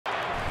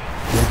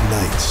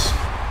nights,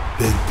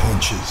 big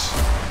punches.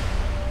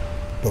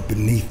 But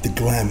beneath the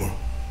glamour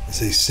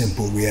is a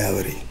simple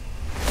reality.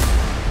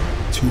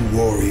 Two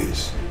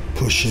warriors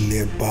pushing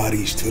their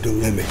bodies to the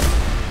limit.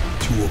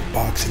 Two of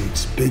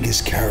boxing's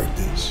biggest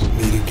characters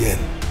meet again.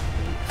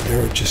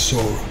 Derek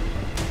Chisora,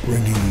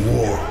 bringing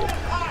war,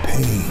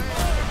 pain,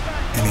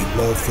 and a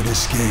love for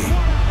this game.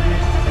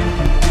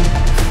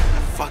 I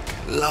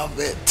fucking love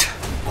it.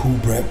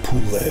 Kubrat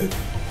Pulev,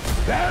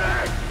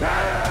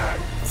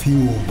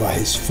 fueled by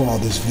his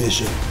father's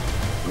vision.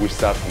 We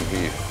start from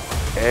here.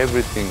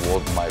 Everything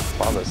what my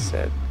father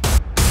said,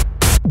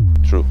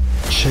 true.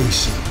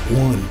 Chasing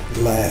one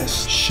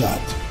last shot.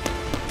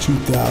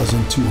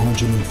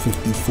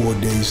 2,254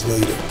 days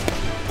later,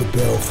 the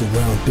bell for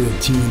round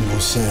 13 will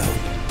sound.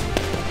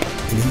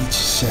 And each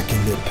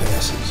second that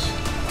passes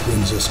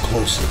brings us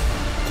closer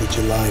to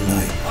July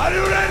 9th. Are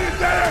you ready,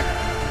 Derek?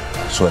 I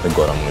swear to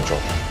God, I'm gonna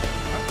drop him.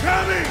 I'm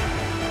coming!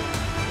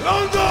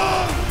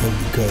 London! And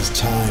because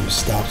time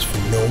stops for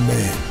no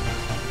man,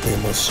 they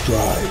must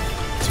strive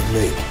to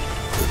make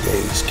the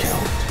days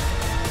count.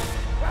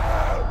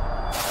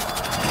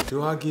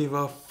 Do I give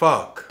a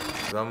fuck?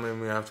 That made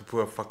me have to put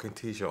a fucking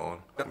t-shirt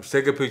on.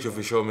 Take a picture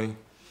for show me.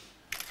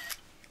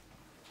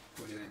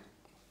 What do you think?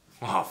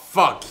 Oh,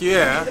 fuck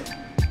yeah!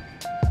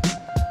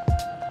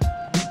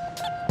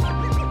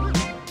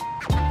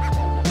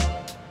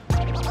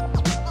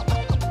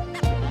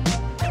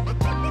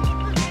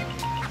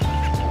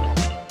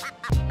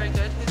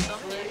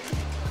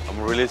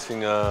 I'm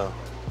releasing a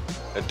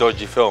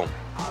dodgy film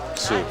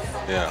soon.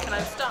 Yeah. Can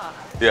I start?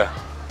 Yeah.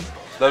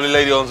 Lovely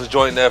lady owns a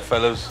joint there,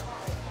 fellas.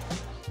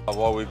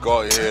 What we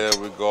got here,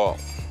 we got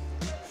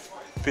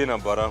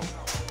peanut butter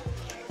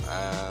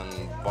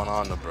and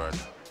banana bread.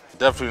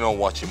 Definitely not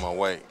watching my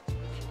weight.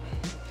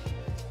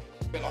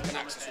 A bit like an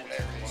access all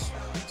areas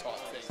type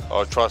thing.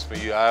 Oh, trust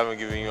me, I haven't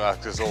given you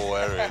access to all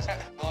areas.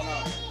 Oh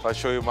no. If I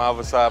show you my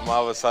other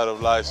side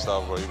of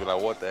lifestyle, bro, you'll be like,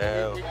 what the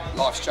hell?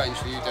 Life's changed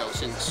for you, Del,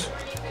 since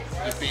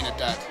you've been a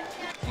dad.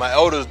 My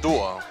eldest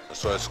daughter,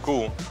 so at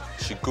school,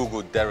 she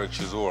Googled Derek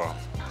Chisora.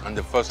 And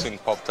the first thing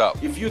popped up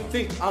If you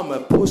think I'm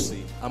a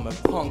pussy, I'm a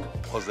punk.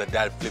 was the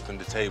dad flipping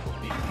the table.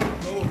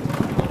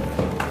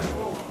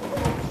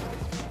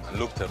 And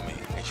looked at me,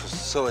 and she was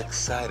so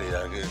excited.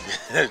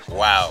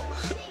 Wow.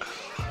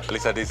 At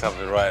least I did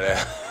something right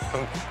there.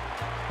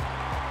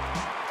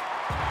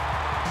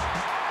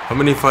 How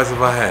many fights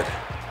have I had?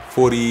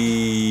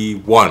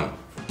 41.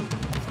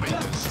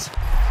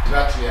 You've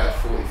actually had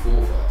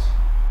 44 fights.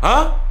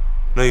 Huh?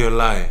 No, you're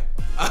lying.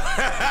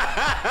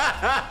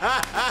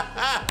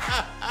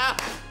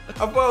 I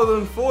thought I was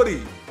on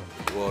 40.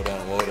 Well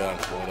done, well done,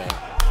 well done.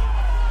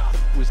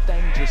 Was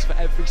dangerous for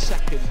every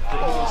second.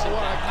 Oh, what a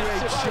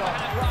great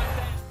shot.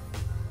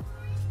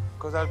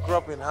 Because I grew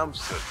up in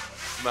Hampstead.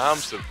 I'm a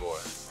Hampstead boy.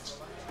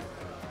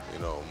 You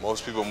know,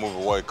 most people move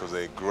away because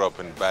they grew up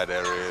in bad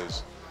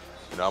areas.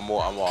 You know,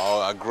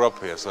 I grew up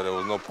here, so there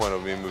was no point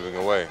of me moving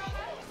away.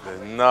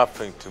 There's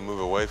nothing to move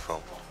away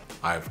from.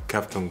 I've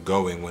kept on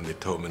going when they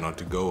told me not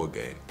to go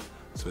again.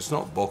 So it's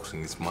not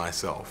boxing, it's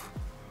myself.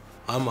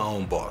 I'm my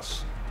own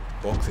boss.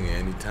 Boxing at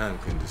any time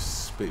can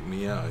just spit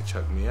me out and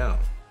chuck me out.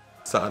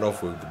 Started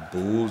off with the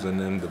bulls, and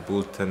then the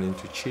bulls turned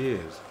into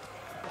cheers.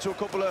 To a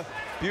couple of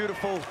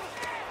beautiful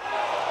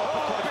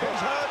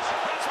uppercut.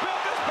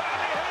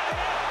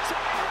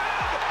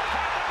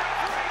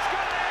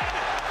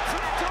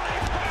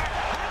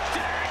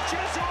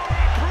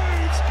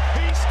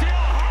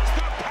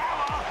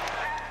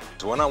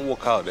 So when I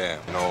walk out there,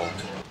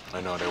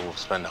 I know they will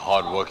spend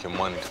hard-working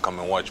money to come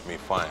and watch me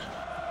fight.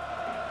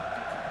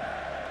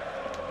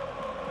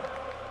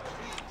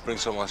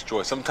 Brings so much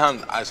joy.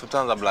 Sometimes I'm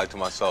like to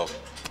myself,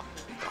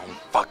 don't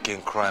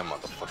fucking cry,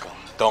 motherfucker.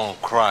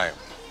 Don't cry.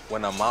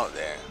 When I'm out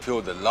there, feel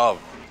the love.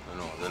 You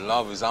know, the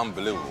love is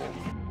unbelievable.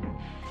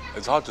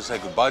 It's hard to say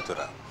goodbye to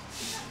that.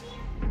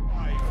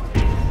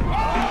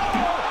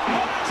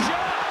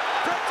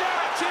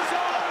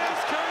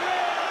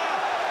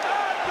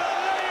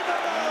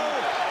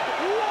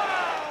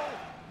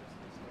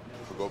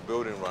 We've got a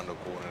building around the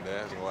corner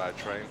there, where I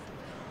train.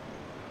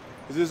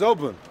 Is this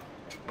open?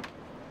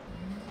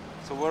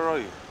 So where are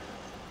you?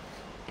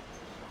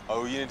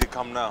 Oh, you need to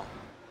come now.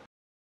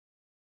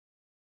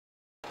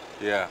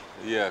 Yeah,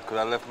 because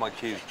I left my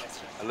keys.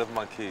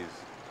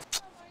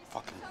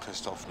 Fucking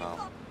pissed off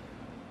now.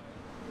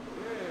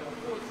 Yeah,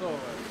 of course so.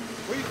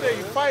 What you say,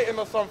 you fighting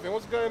or something?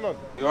 What's going on?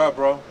 You alright,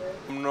 bro?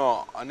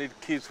 No, I need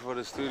keys for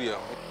the studio.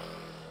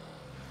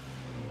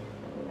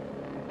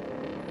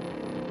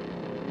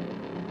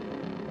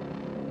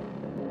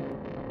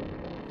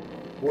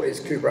 What is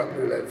Kubrat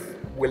Pulev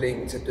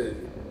willing to do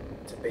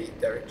to beat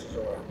Derek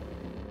Chisora?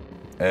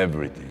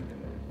 Everything.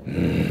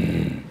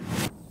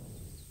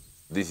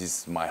 This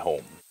is my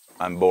home.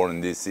 I'm born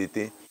in this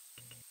city.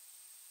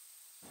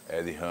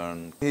 Eddie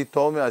Hearn. He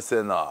told me, I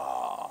said,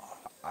 nah.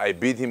 I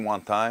beat him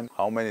one time.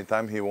 How many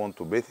times he want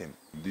to beat him?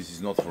 This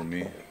is not for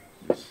me.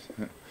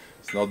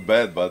 It's not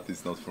bad, but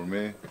it's not for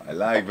me. I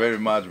like very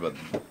much, but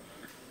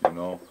you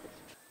know.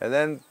 And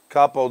then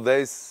couple of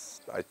days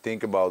I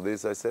think about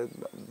this, I said,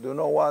 you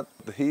know what?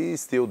 He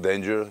is still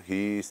danger.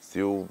 He is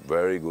still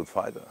very good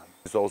fighter.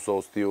 It's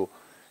also still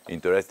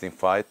interesting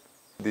fight.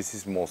 This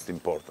is most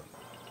important.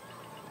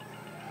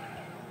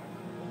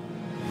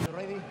 You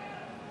ready?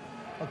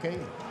 Okay,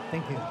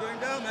 thank you. You're going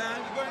down,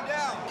 man. You're going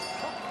down.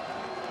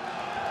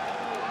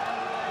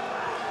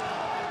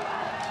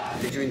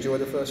 Did you enjoy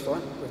the first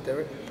fight with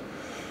Derek?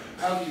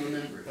 How do you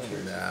remember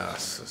it? Nah,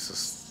 it's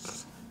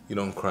just, you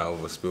don't cry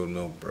over spilled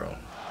milk, bro.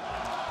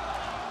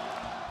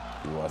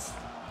 He was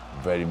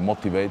very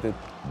motivated,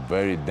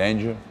 very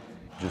danger.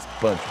 Just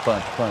punch,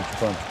 punch, punch,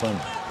 punch,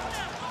 punch.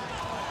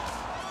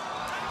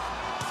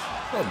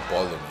 Don't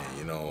bother me,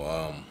 you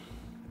know.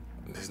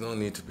 There's no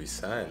need to be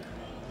sad.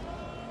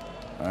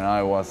 And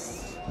I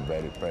was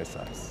very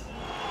precise.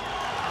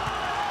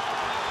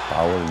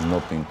 Power is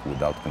nothing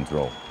without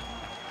control.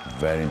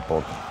 Very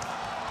important.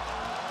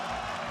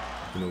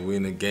 You know, we're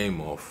in a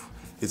game of,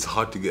 it's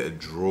hard to get a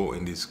draw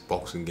in this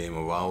boxing game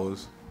of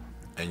ours.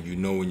 And you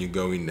know when you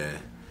go in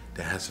there,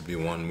 there has to be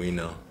one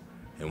winner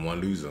and one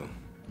loser.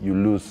 You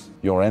lose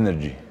your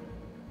energy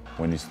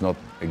when it's not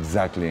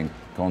exactly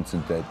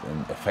concentrated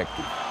and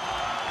effective.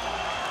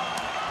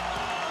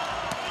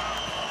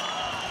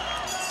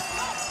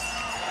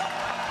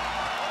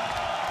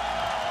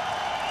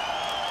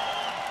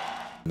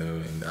 You know,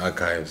 and the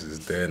archives is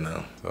there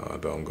now, so I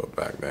don't go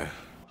back there.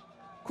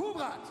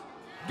 Kubrat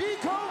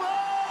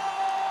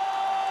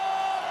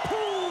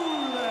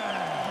Pulev.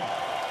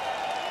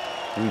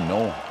 We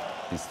know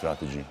his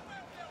strategy.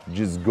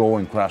 Just go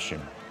and crush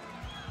him.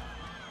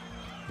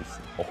 It's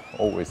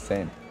always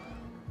same.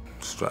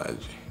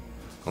 Strategy.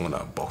 I'm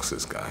gonna box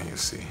this guy, you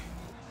see.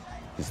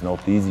 It's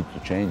not easy to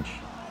change.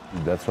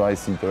 That's why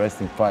it's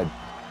interesting fight.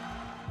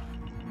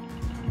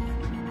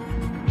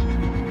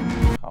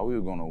 How are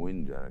you gonna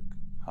win, Derek?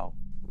 How?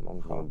 I'm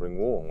gonna bring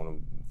war. I'm gonna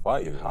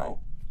fight you. How?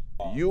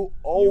 You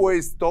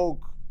always talk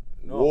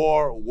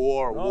war.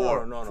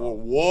 No. For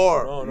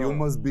war, No. you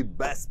must be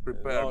best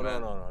prepared,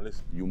 man. No,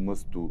 listen. You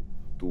must to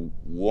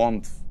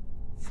want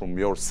from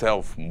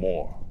yourself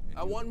more.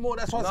 I want more,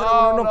 that's why I said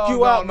I'm gonna knock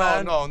you out,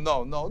 man. No.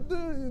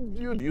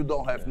 You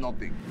don't have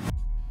nothing.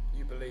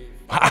 You believe?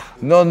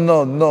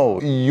 No.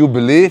 You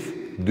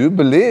believe? Do you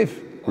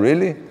believe?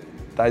 Really?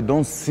 I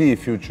don't see a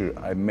future.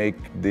 I make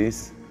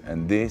this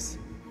and this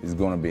is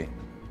gonna be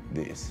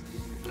this.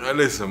 Now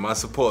listen, my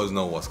supporters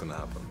know what's gonna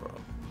happen, bro.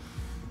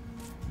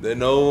 They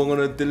know I'm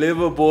gonna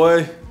deliver,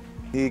 boy.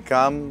 He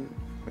come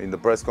in the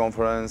press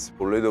conference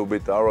a little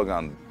bit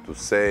arrogant to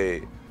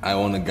say, I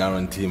want to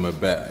guarantee him a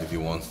bet if he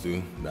wants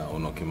to, that will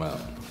knock him out.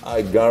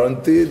 I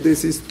guarantee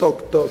this is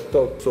talk,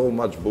 so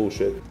much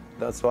bullshit.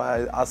 That's why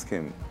I ask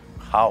him,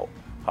 how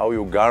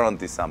you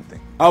guarantee something?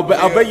 I'll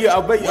bet you.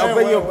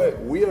 Wait.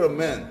 We are a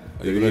man.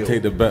 Are you gonna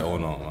take the bet or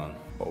not, man?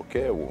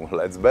 Okay, well,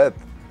 let's bet.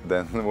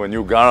 Then when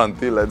you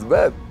guarantee, let's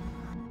bet.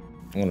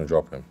 I'm gonna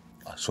drop him.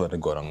 I swear to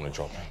God, I'm gonna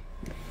drop him.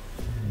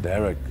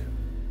 Derek.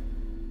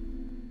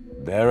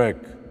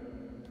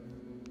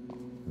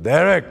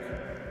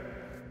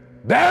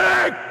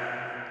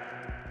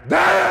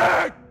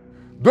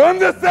 Do you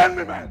understand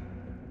me, man?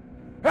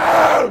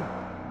 Help!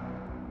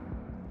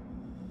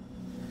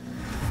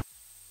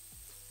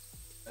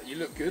 You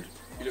look good.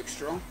 You look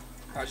strong.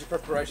 How's your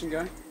preparation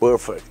going?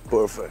 Perfect.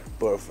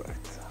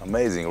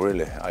 Amazing,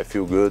 really. I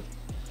feel good.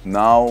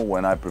 Now,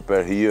 when I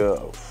prepare here,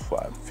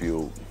 I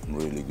feel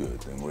really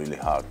good and really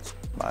hard.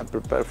 I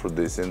prepare for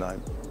this and I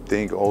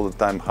think all the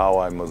time how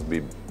I must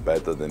be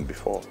better than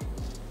before,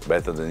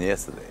 better than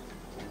yesterday.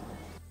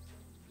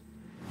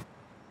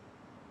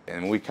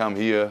 And we come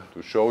here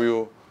to show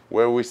you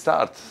where we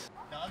start.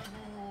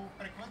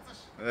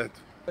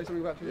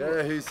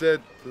 Yeah, he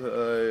said,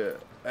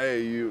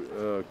 hey,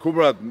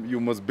 Kubrat, you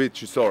must beat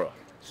Chisora.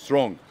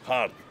 Strong,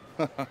 hard.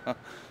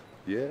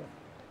 Yeah.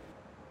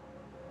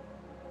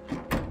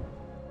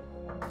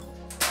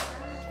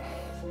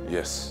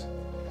 Yes.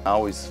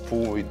 Now it's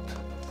full with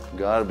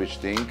garbage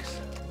things.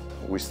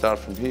 We start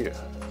from here.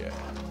 Yeah.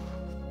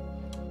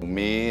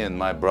 Me and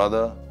my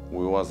brother,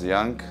 we was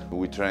young.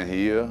 We train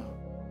here.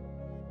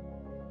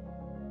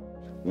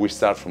 We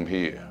start from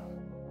here.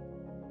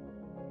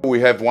 We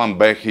have one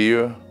back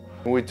here.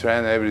 We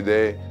train every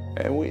day.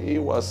 And we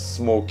was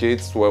small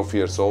kids, 12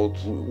 years old.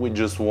 We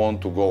just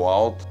want to go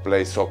out,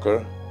 play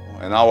soccer.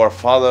 And our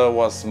father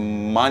was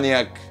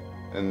maniac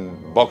in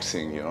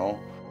boxing, you know.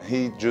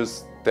 He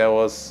just tell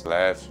us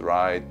left,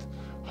 right,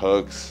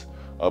 hugs,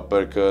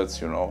 uppercuts,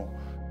 you know.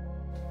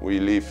 We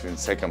live in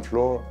second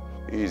floor,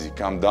 easy,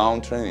 come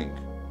down training.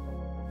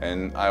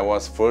 And I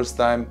was first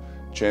time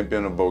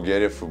champion of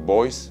Bulgaria for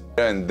boys.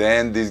 And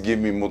then this gave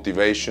me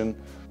motivation,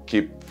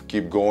 keep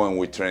going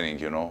with training,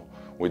 you know,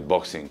 with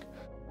boxing.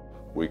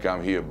 We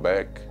come here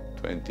back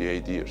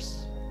 28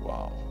 years.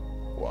 Wow.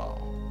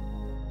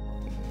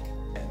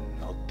 And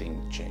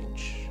nothing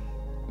changed,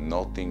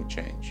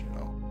 you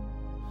know.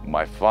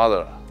 My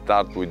father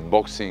started with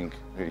boxing.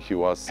 He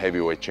was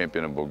heavyweight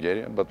champion of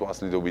Bulgaria, but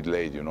was a little bit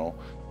late, you know.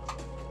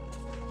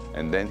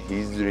 And then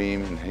his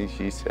dream,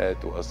 he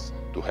said, was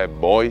to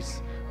have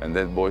boys, and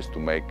then boys to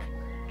make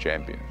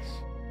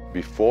champions.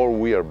 before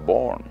we are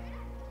born.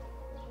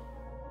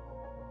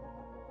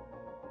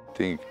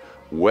 Think,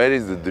 where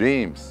is the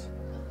dreams?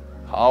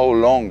 How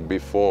long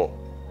before?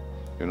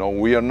 You know,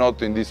 we are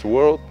not in this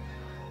world,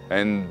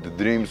 and the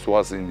dreams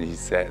was in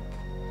his head.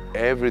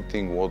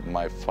 Everything what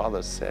my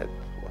father said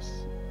was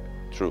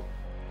true.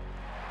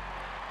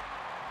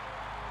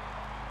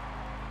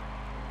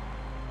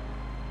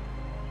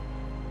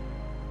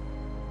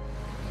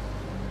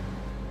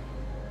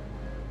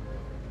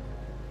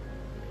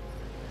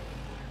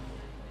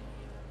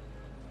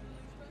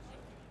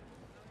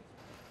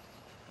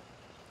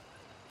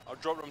 I'll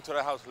drop them to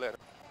the house later.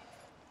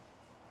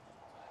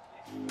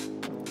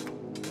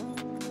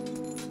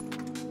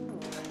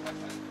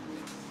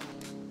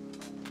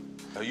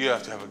 You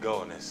have to have a go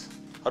on this.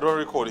 How do I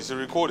record? Is it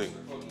recording?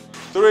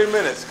 3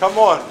 minutes, come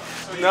on.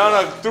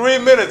 No, 3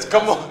 minutes,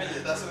 come on.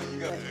 That's what you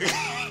got.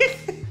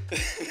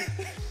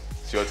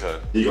 It's your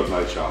turn. You got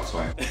no chance,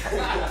 mate.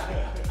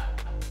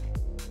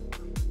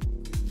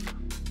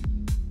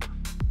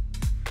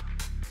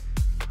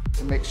 It's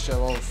a mixture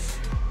of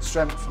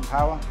strength and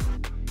power.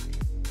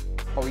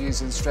 But we're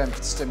using strength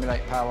to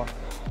stimulate power.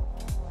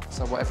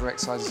 So whatever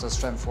exercises are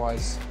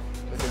strength-wise,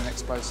 we're doing an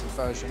explosive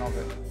version of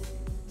it.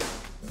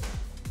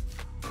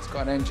 It's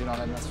got an engine on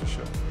it, that's for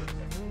sure.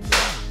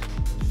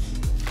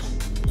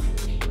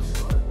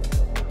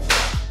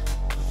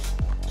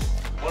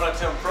 One out of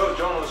 10 pro,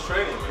 John was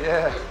training.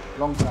 Yeah,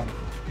 long time.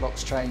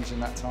 Lots changed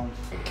in that time.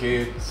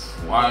 Kids,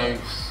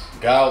 wives,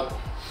 gout.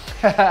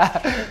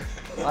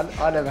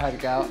 I never had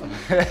gout.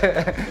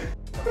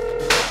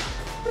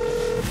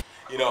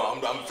 You know,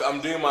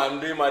 I'm doing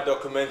my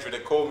documentary. They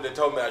called me. They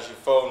told me I should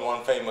phone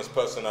one famous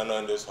person I know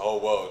in this whole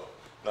world.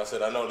 And I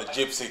said, I know the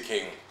Gypsy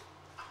King.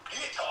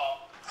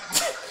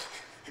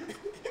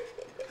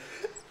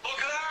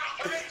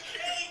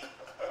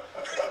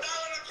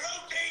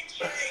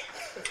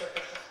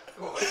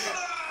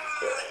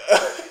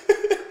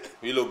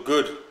 You look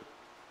good.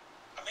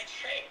 I'm in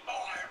shape, boy.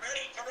 I'm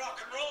ready to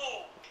rock and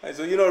roll. Hey,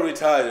 so you're not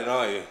retired,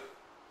 are you?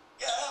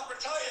 Yeah, I'm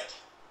retired.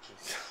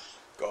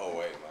 Go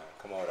away, man.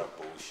 Come on with that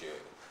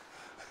bullshit.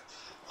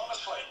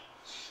 Honestly,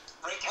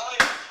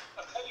 retired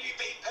until you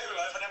beat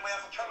Pulev and then we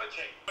have a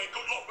trilogy.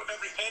 Good luck with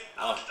everything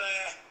and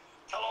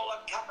tell all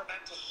them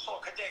cameramen to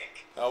suck a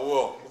dick. I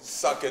will.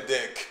 Suck a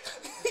dick.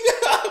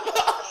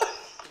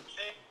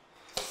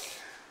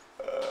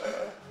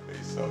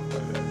 He's so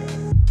funny, that guy.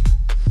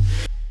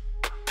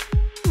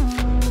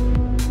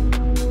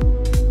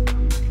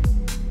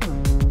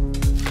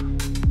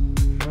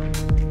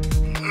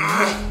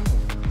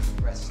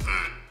 Rest.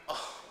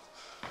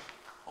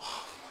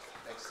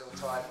 Leg's still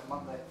tired from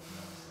Monday.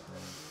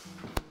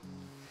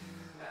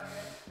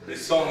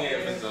 This song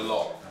here means a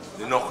lot.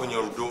 They knock on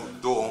your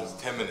door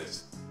 10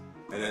 minutes,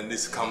 and then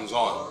this comes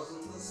on.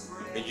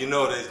 And you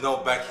know there's no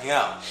backing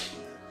out.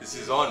 This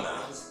is on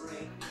now.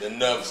 The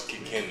nerves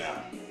kick in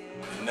now.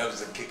 The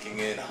nerves are kicking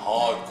in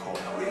hardcore.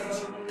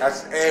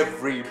 That's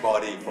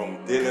everybody from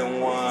Dylan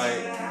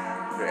White,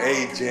 to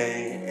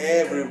AJ,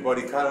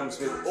 everybody comes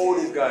with all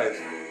these guys.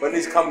 When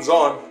this comes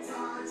on,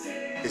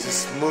 it's a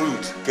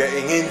smooth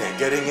getting in there,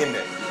 getting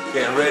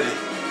ready,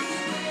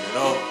 you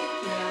know?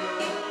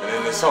 And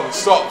then the song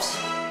stops.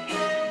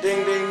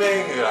 Ding, ding,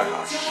 ding. You're like,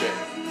 oh shit,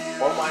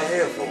 what am I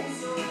here for?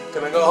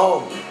 Can I go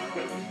home?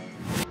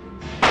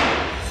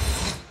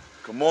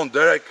 Come on,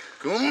 Derek,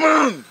 come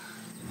on!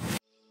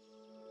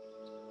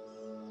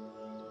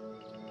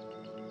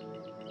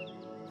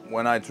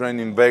 When I train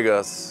in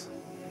Vegas,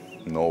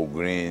 no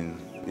green,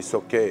 it's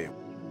okay.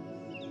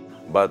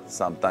 But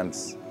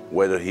sometimes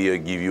weather here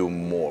give you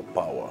more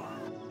power.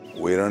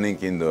 We're running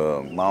in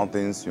the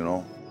mountains, you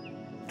know,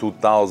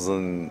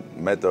 2,000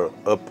 meters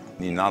up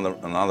in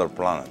another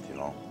planet, you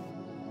know.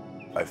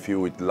 I feel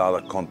with a lot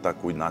of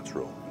contact with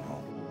natural, you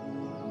know.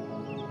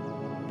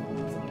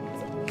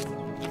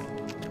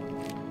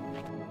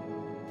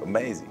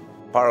 Amazing,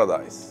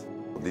 paradise.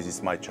 This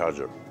is my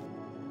charger.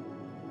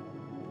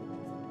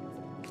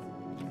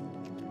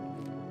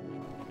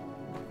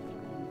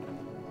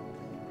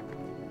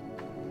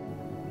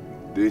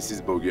 This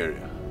is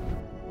Bulgaria.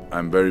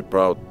 I'm very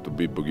proud to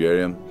be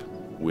Bulgarian.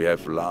 We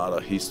have a lot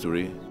of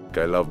history.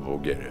 I love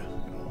Bulgaria.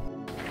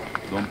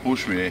 Don't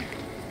push me.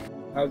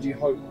 How do you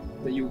hope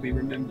that you'll be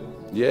remembered?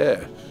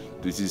 Yeah,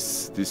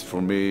 this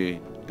for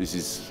me, this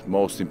is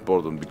most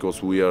important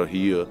because we are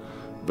here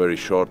very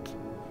short.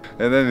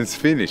 And then it's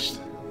finished,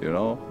 you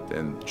know?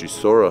 And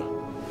Chisora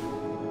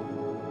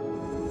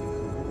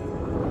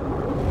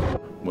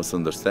must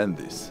understand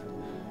this.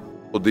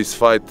 So this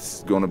fight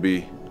is gonna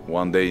be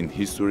one day in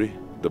history.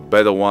 The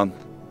better one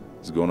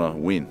is gonna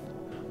win,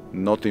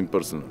 nothing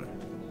personally.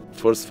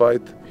 First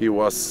fight, he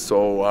was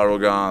so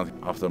arrogant.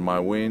 After my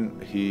win,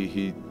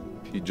 he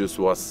just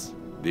was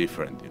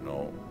different, you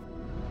know.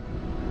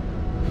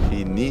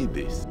 He need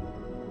this.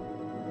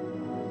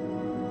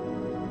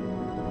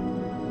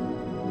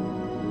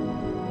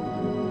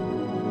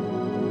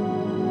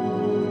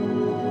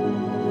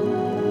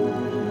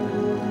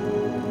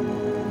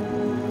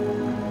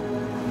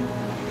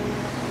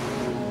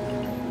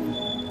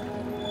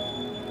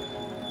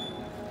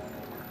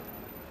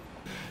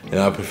 You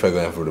know, I prefer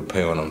going through the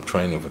pain when I'm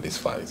training for these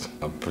fights.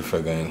 I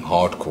prefer going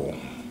hardcore.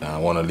 And I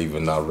want to leave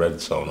in that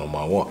red zone on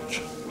my watch.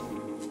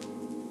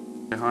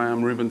 Hi,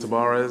 I'm Ruben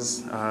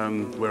Tabarez.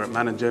 We're at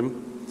Manor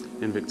Gym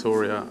in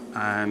Victoria,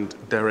 and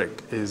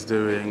Derek is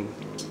doing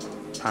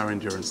power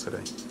endurance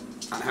today.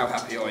 And how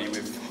happy are you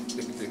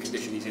with the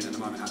condition he's in at the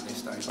moment at this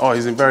stage? Oh,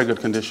 he's in very good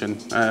condition.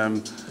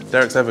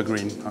 Derek's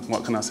evergreen.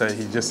 What can I say?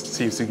 He just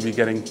seems to be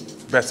getting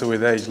better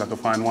with age, like a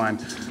fine wine.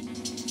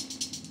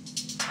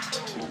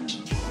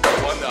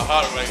 The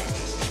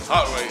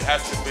heart rate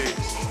has to be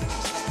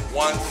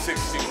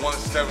 160,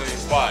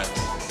 175.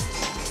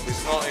 If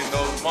it's not in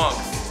those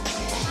marks,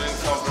 I'm doing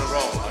something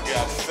wrong. I get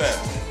upset.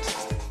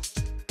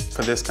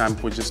 For this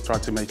camp, we just try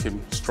to make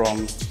him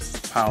strong,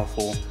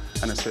 powerful,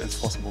 and as fit as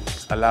possible.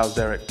 Allows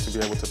Derek to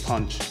be able to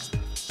punch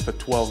for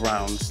 12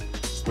 rounds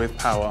with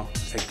power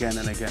again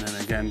and again and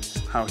again,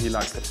 how he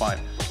likes to fight.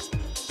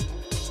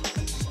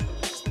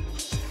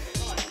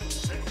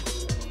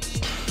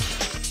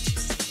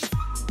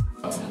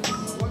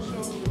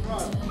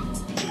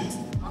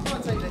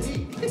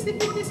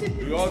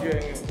 We are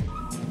getting it.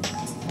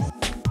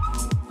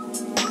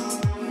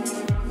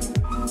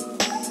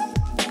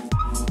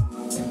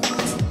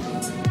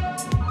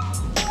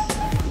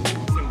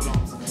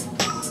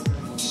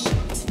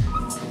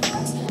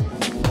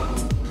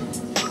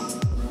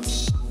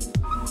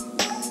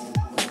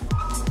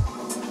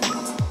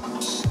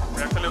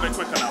 React a little bit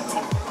quicker now, come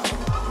on.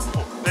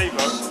 Oh, there you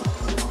go.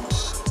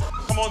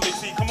 Come on,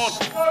 DC, come on.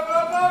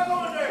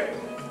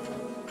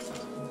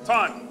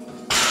 Time.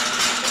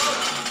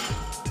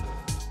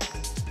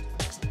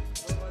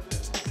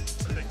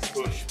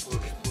 Push. I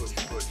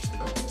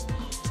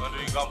know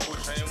you can't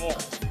push anymore.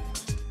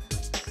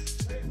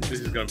 This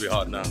is gonna be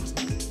hard now.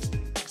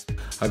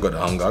 I got the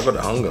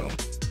hunger.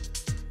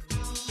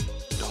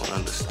 Don't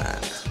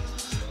understand.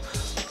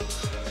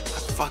 I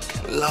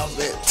fucking love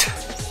it.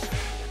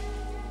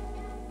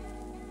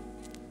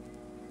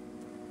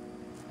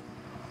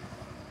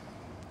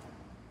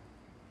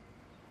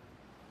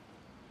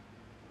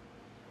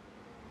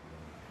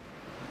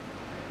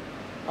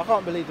 I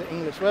can't believe the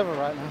English weather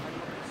right now.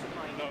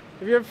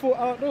 Have you ever fought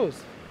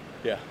outdoors?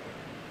 Yeah.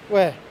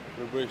 Where?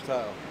 The British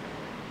title.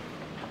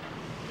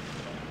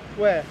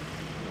 Where?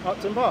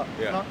 Upton Park?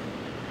 Yeah. No.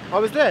 I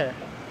was there?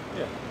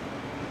 Yeah.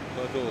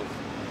 Outdoors.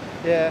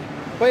 Yeah.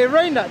 But it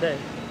rained that day?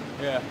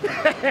 Yeah.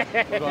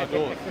 It was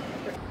outdoors.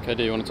 Okay,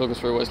 do you want to talk us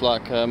through what it's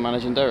like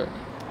managing Derek?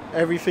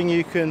 Everything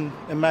you can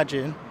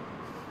imagine,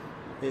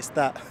 it's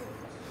that.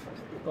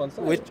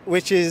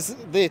 Which is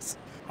this.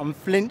 I'm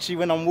flinchy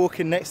when I'm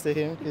walking next to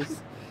him.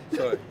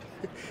 Sorry.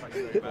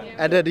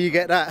 And then you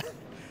get that.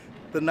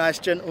 The nice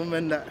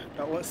gentleman that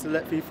wants to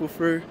let people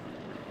through.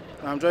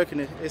 No, I'm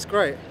joking, it's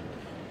great.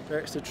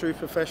 Derek's a true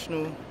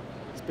professional.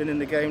 He's been in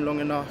the game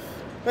long enough.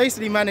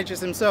 Basically manages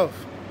himself.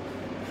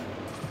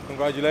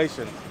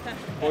 Congratulations.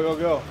 Boy or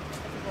girl?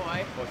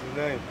 Boy. What's his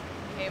name?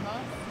 Amos.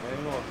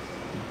 Amos.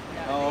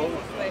 Yeah, How old?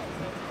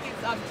 He's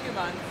 2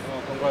 months.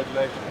 Oh,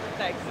 congratulations.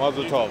 Thanks.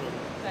 Mazel tov.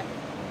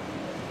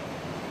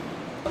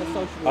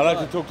 I like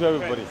to talk to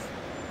everybody.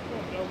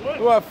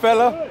 All right,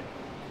 fella,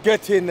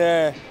 get in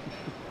there.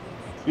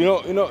 You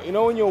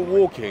know when you're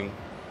walking,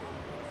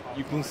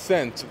 you can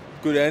sense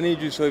good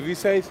energy. So if you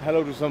say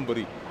hello to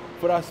somebody,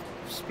 for that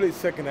split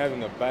second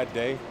having a bad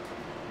day,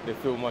 they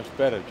feel much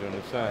better. Do you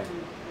understand?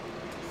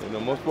 You know,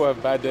 most people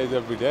have bad days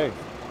every day.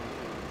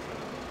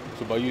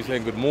 So by you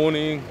saying good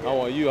morning,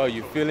 how are you, how are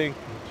you feeling,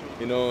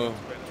 you know,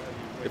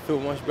 they feel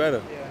much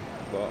better.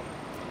 But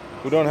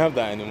we don't have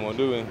that anymore,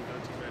 do we?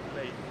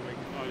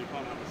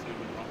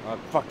 I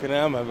fucking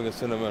am having a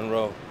cinnamon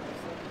roll.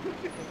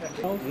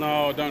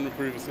 No, I don't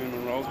approve of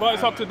cinnamon rolls. But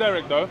it's up to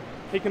Derek though.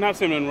 He can have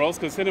cinnamon rolls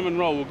because cinnamon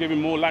roll will give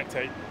him more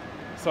lactate.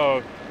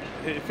 So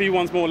if he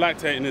wants more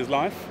lactate in his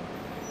life,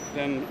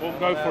 then we'll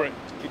go for it.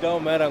 It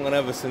don't matter, I'm gonna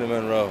have a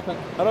cinnamon roll.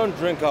 I don't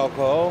drink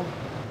alcohol.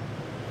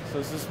 So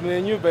it's just me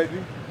and you,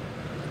 baby.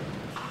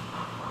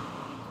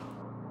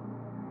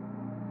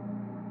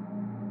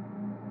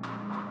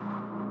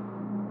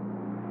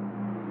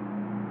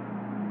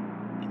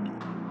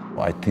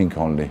 I think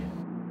only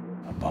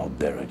about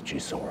Derek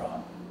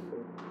Chisora.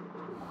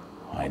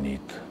 I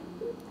need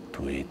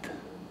to eat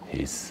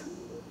his.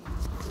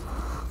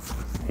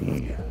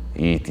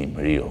 Eat him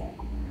real,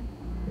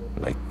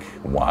 like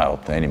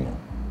wild animal.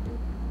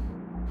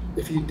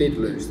 If you did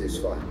lose this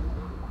fight,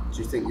 do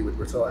you think you would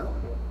retire?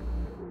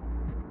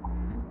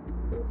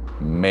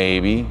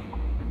 Maybe,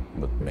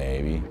 but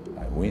maybe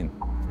I win.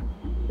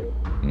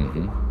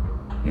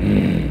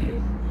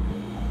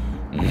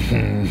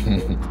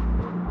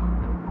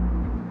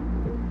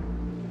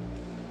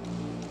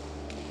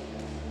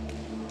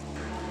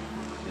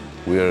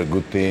 We are a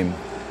good team,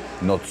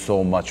 not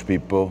so much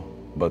people,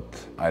 but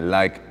I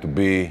like to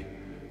be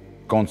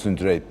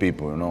concentrate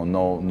people, you know,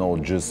 no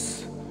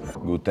just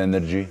good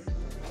energy.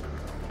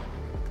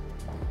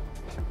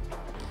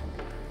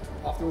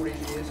 After all these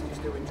years, do you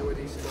still enjoy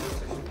these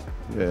sessions?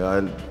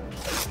 Yeah,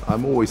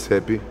 I'm always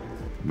happy.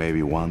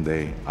 Maybe one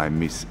day I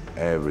miss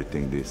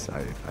everything this.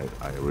 I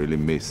really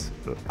miss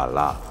a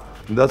lot.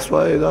 That's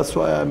why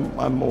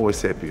I'm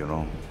always happy, you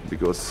know,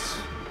 because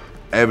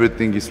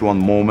everything is one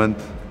moment,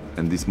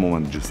 and this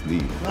moment just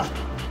leaves.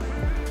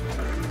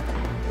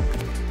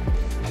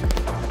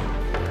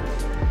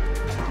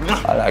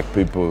 I like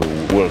people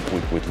who work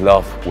with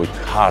love, with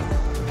heart.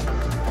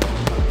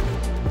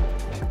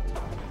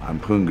 I'm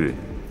hungry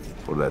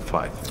for that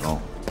fight, you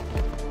know.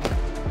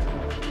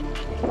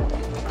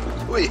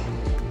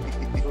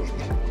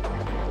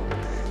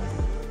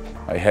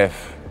 I have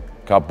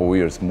a couple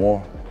years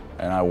more,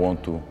 and I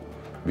want to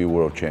be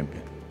world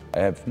champion. I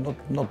have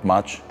not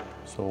much,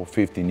 so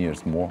 15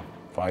 years more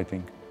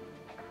fighting,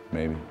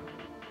 maybe.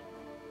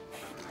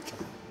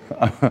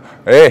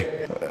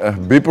 Hey,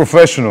 be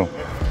professional.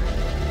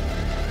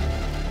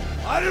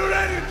 Are you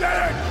ready,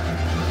 Derek?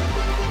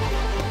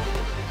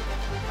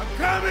 I'm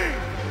coming!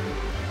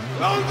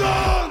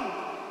 London!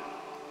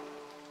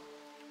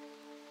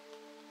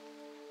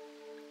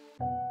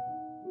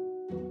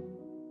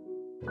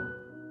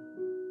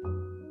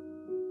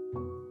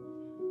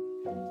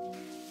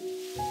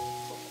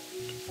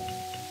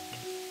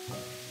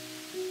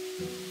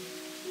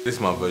 This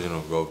is my version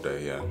of Grove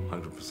Day, yeah,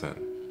 100%.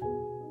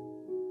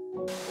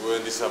 We're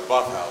in this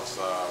bathhouse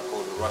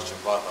called the Russian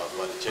bathhouse,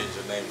 but they changed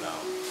the name now.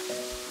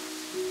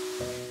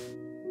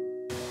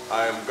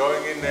 I am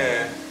going in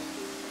there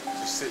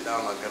to sit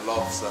down like a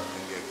lobster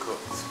and get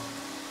cooked.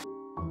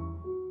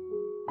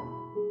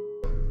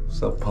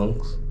 What's up,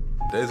 punks?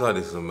 Days like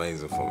this is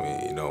amazing for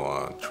me, you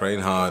know, train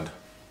hard,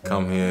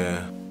 come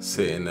here,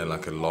 sit in there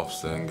like a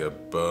lobster and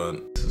get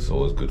burnt. It's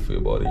always good for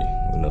your body,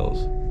 who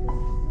knows?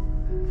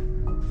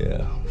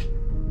 Yeah.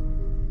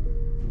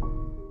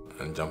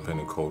 And jump in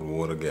the cold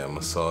water, get a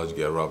massage,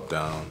 get rubbed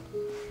down.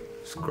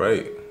 It's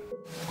great.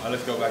 All right,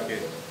 let's go back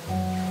in.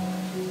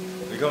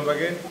 You coming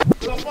back in?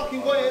 I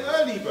fucking got here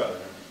early, bro.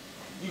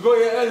 You got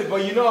here early,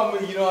 but you know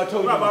I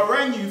told you. I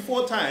rang you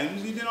 4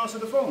 times, you didn't answer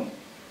the phone.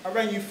 I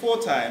rang you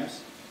 4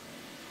 times.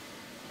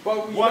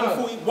 But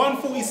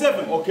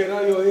 147. Okay,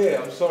 now you're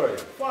here, I'm sorry.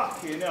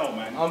 Fucking hell,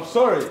 man. I'm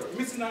sorry. You're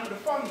missing out on the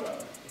fun, bro.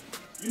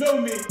 You know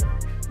me.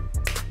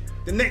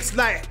 The next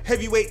light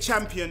heavyweight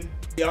champion.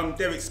 Yeah, I'm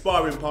Derek's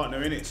sparring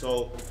partner, innit?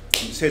 So I'm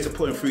just here to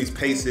put him through his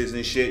paces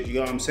and shit, you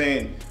know what I'm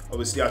saying?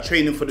 Obviously, I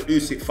trained him for the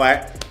Usyk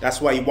fight.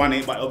 That's why he won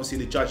it, but obviously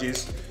the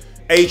judges.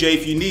 AJ,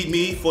 if you need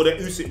me for the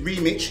Usyk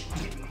rematch,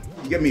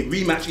 you get me,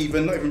 rematch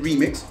even, not even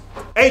remix.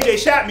 AJ,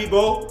 shout me,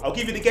 bro. I'll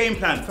give you the game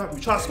plan,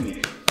 trust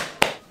me.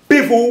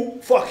 Bizzle,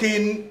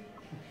 fucking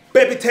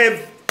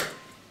Bebitev,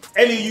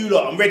 any of you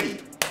lot, I'm ready.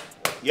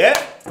 Yeah?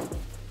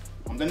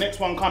 I'm the next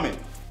one coming.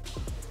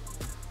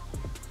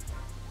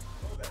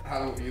 How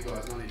long have you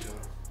guys known each other?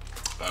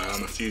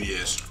 A few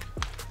years.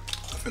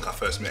 I think I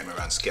first met him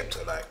around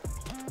Skepta, like.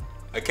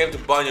 I came to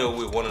Banyo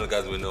with one of the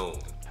guys we know.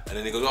 And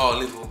then he goes, oh,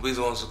 Little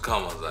Bizzle wants to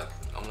come. I was like,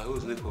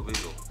 who's Little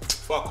Bizzle?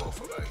 Fuck off,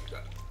 like,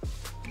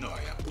 you know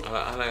I am.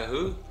 I'm like,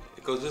 who?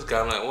 He goes, this guy.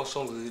 I'm like, what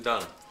songs has he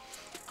done?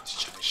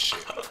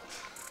 Shit.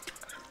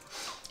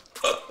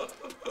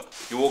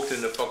 He walked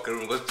in the fucking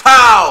room and goes,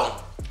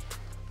 pow!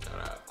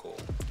 Alright, cool.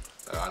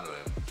 I know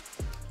him.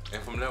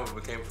 And from there we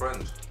became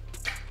friends.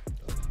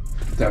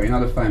 Derek,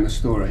 another famous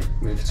story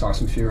with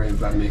Tyson Fury and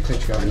Vladimir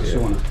Klitschko in the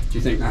sauna. Do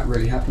you think that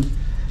really happened?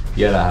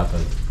 Yeah, that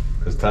happened.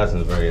 Because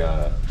Tyson's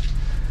a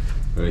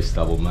very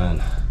stubborn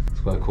man.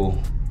 It's quite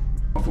cool.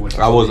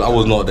 I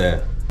was not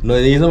there.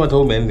 No, he's never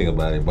told me anything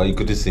about it, but you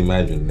could just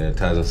imagine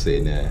Tyson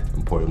sitting there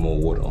and pouring more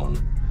water on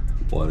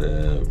while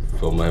the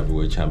former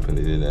heavyweight champion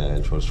is in there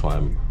and trying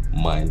to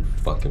mind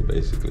fucking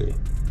basically.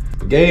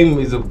 The game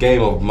is a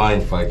game of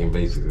mind fucking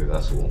basically,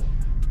 that's all.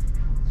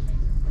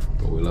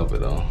 But we love it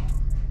though.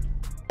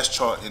 Best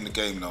chart in the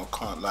game though,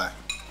 can't lie.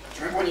 Do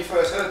you remember when you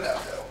first heard that,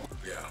 Phil?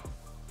 Yeah.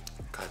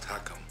 Can't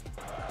hack him.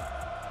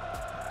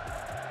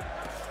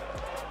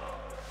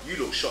 You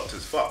look shocked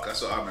as fuck,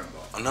 that's what I remember.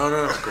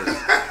 No, because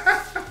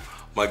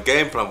my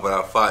game plan for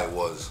that fight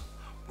was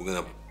we're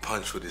gonna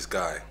punch with this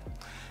guy.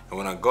 And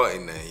when I got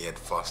in there, he had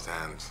fast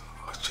hands.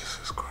 Oh,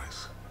 Jesus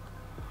Christ.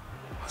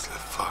 I was like,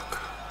 fuck.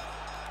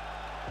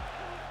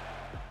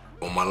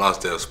 On my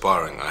last day of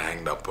sparring, I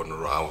hanged up on the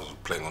rope. I was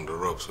playing on the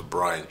ropes with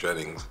Brian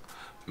Jennings,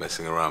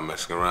 messing around.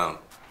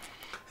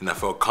 And I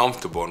felt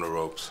comfortable on the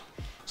ropes.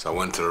 So I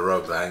went to the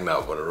ropes, I hanged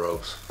out by the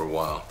ropes for a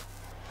while.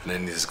 And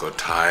then he just got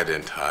tired.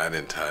 Don't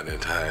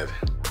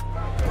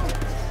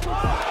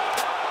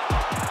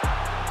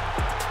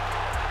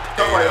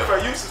worry, if I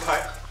use it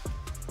like,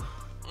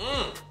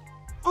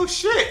 oh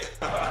shit.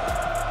 I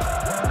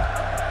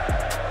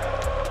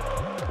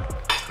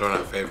don't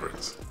have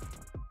favorites.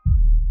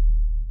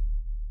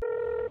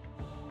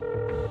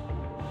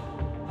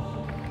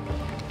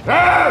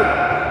 Hey,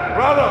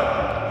 brother!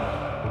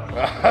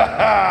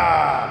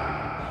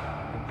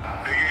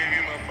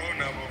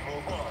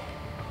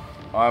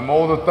 I'm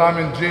all the time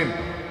in gym,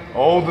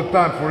 all the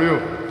time for you.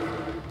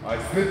 I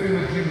sleep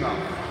in the gym now.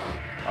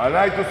 I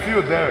like to see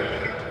you,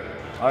 Derek.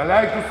 I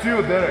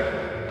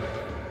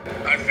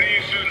see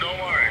you soon, don't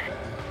worry.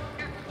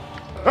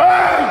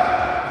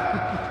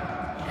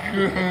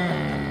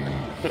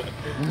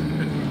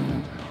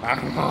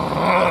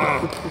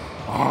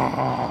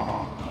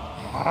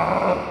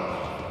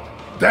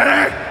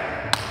 Derek!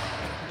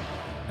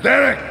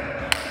 Derek!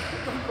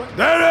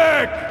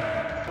 Derek!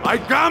 I'm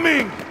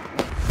coming!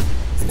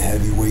 In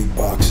heavyweight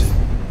boxing,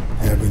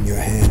 having your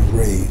hand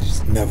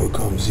raised never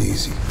comes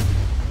easy.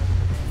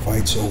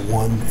 Fights are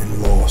won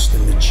and lost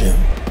in the gym.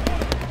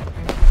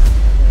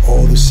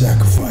 All the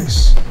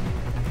sacrifice,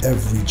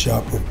 every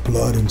drop of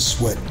blood and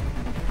sweat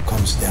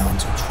comes down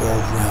to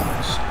 12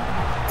 rounds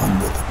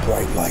under the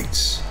bright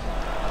lights.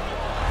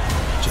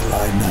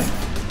 July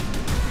 9th,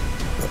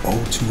 the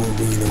O2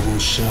 Arena will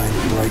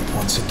shine bright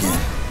once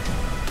again.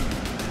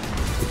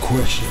 The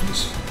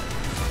questions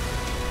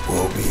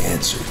will be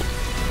answered.